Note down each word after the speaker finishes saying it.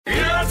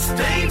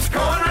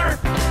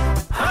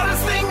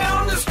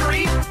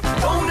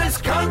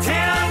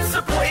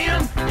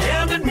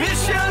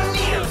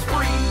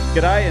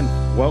G'day and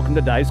welcome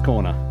to Dave's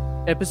Corner.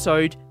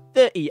 Episode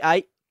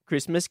 38,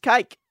 Christmas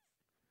cake.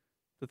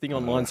 The thing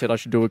online said I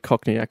should do a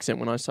Cockney accent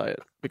when I say it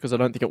because I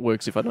don't think it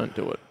works if I don't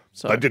do it.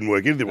 So That didn't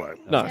work either way.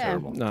 no,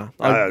 terrible. no.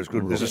 No, it was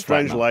good. There's a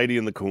strange lady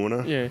in the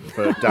corner. Yeah.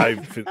 For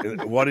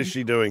Dave, what is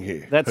she doing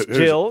here? That's Who's-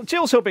 Jill.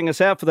 Jill's helping us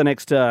out for the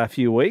next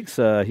few weeks.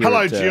 Here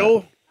Hello, at,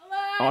 Jill.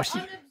 Hello, Oh, she-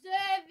 I'm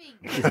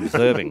observing. She's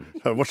observing.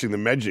 Watching the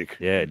magic.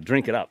 Yeah,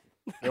 drink it up.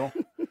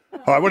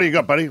 All right, what do you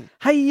got, buddy?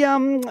 Hey,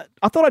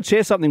 I thought I'd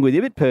share something with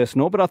you, a bit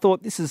personal, but I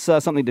thought this is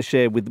something to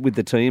share with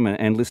the team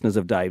and listeners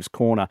of Dave's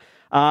Corner.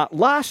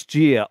 Last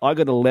year, I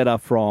got a letter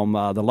from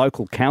the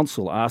local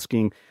council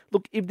asking,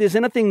 look, if there's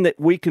anything that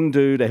we can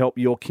do to help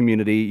your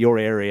community, your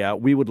area,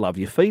 we would love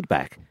your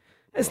feedback.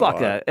 It's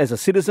like, as a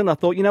citizen, I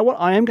thought, you know what,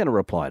 I am going to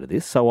reply to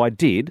this. So I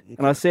did,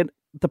 and I said,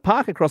 the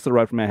park across the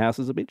road from our house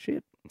is a bit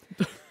shit.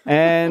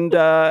 And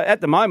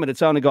at the moment,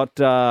 it's only got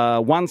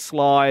one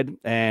slide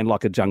and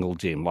like a jungle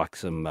gym, like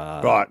some...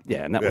 Right.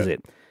 Yeah, and that was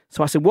it.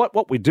 So I said,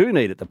 what we do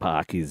need at the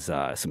park is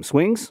some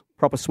swings,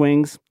 proper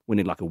swings. We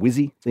need like a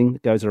whizzy thing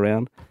that goes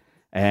around.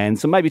 And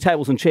some maybe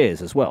tables and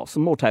chairs as well.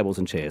 Some more tables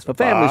and chairs for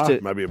families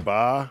to... Maybe a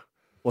bar.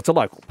 Well, it's a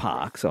local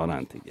park, so I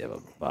don't think you have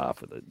a bar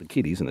for the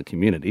kiddies in the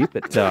community.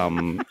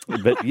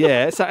 But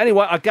yeah, so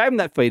anyway, I gave them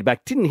that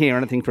feedback. Didn't hear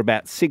anything for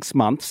about 6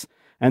 months.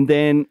 And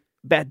then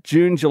about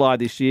June, July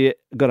this year,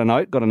 got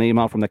an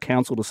email from the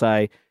council to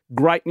say,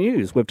 great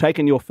news, we've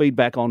taken your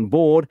feedback on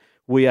board.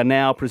 We are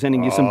now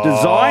presenting you some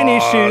design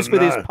issues for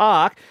this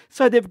park.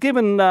 So they've put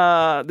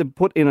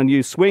in a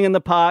new swing in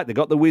the park. They've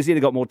got the whizzy.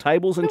 They've got more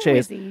tables and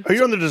chairs. Are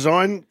you on the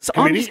design So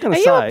I'm committee? just going to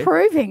Are say, you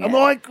approving I'm it?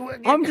 like,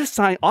 I'm just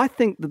saying, I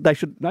think that they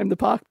should name the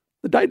park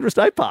the Dangerous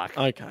Dave Park.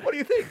 Okay. What do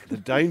you think? the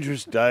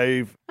Dangerous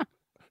Dave.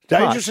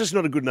 Dangerous is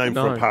not a good name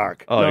for No. a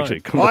park. Oh, No. actually,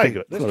 come to think Hey, of it,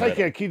 it's let's not take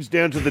bad. our kids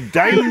down to the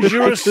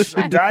Dangerous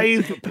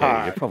Dave Yeah,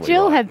 Park. you're probably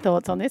Jill right. had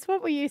thoughts on this.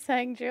 What were you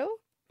saying, Jill?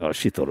 Oh,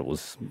 she thought it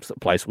was a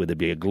place where there'd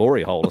be a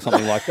glory hole or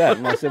something like that.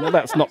 And I said, well,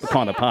 that's not the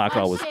kind of park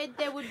I was... said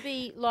there would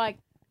be like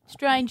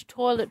strange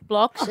toilet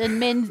blocks and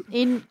men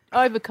in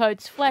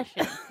overcoats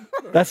flashing.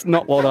 That's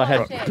not what I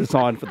had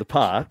designed for the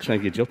park.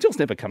 Thank you, Jill. Jill's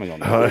never coming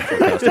on the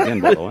podcast again,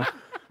 by the way.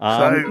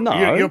 So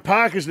No. your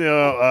park is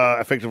now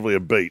effectively a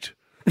beat.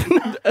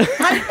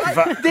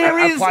 There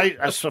a is...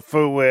 place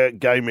for where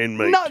gay men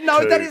meet.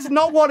 No, too. that is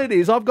not what it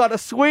is. I've got a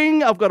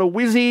swing, I've got a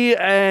whizzy,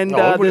 and... Oh,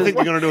 what do you there's- think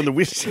they're going to do on the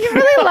whiskey? You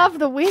really love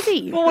the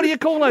whizzy. Well, what do you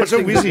call those What's a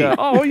things? whizzy?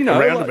 Oh, you know.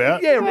 A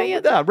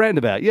roundabout?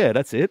 Roundabout. Yeah,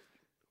 that's it.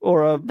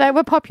 Or a... They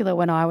were popular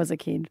when I was a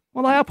kid.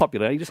 Well, they are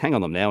popular. You just hang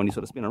on them now and you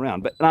sort of spin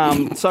around. But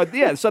so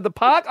the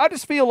park, I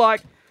just feel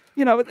like,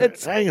 you know,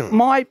 it's Hang on.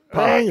 my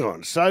park. Hang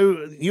on.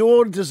 So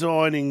you're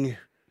designing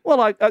Well,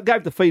 I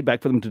gave the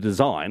feedback for them to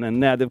design, and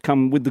now they've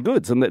come with the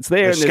goods, and it's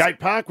there. a and there's- skate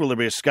park? Will there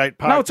be a skate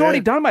park? No, it's already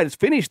there? done, mate. It's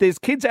finished. There's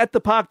kids at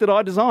the park that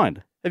I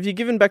designed. Have you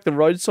given back the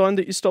road sign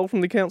that you stole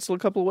from the council a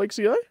couple of weeks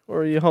ago?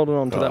 Or are you holding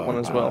on to that one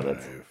as well?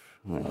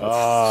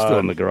 Still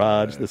in the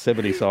garage, the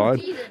 70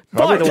 sign.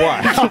 By the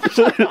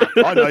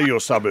way, I know your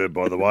suburb,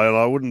 by the way, and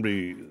I wouldn't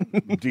be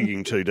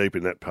digging too deep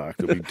in that park.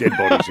 There'll be dead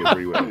bodies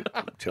everywhere,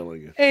 I'm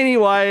telling you.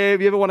 anyway,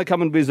 if you ever want to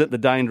come and visit the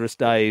Dangerous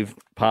Dave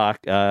Park,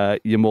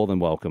 you're more than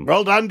welcome.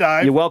 Well done,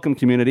 Dave. You're welcome,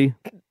 community.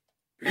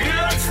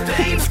 It's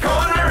Dave's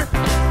Corner.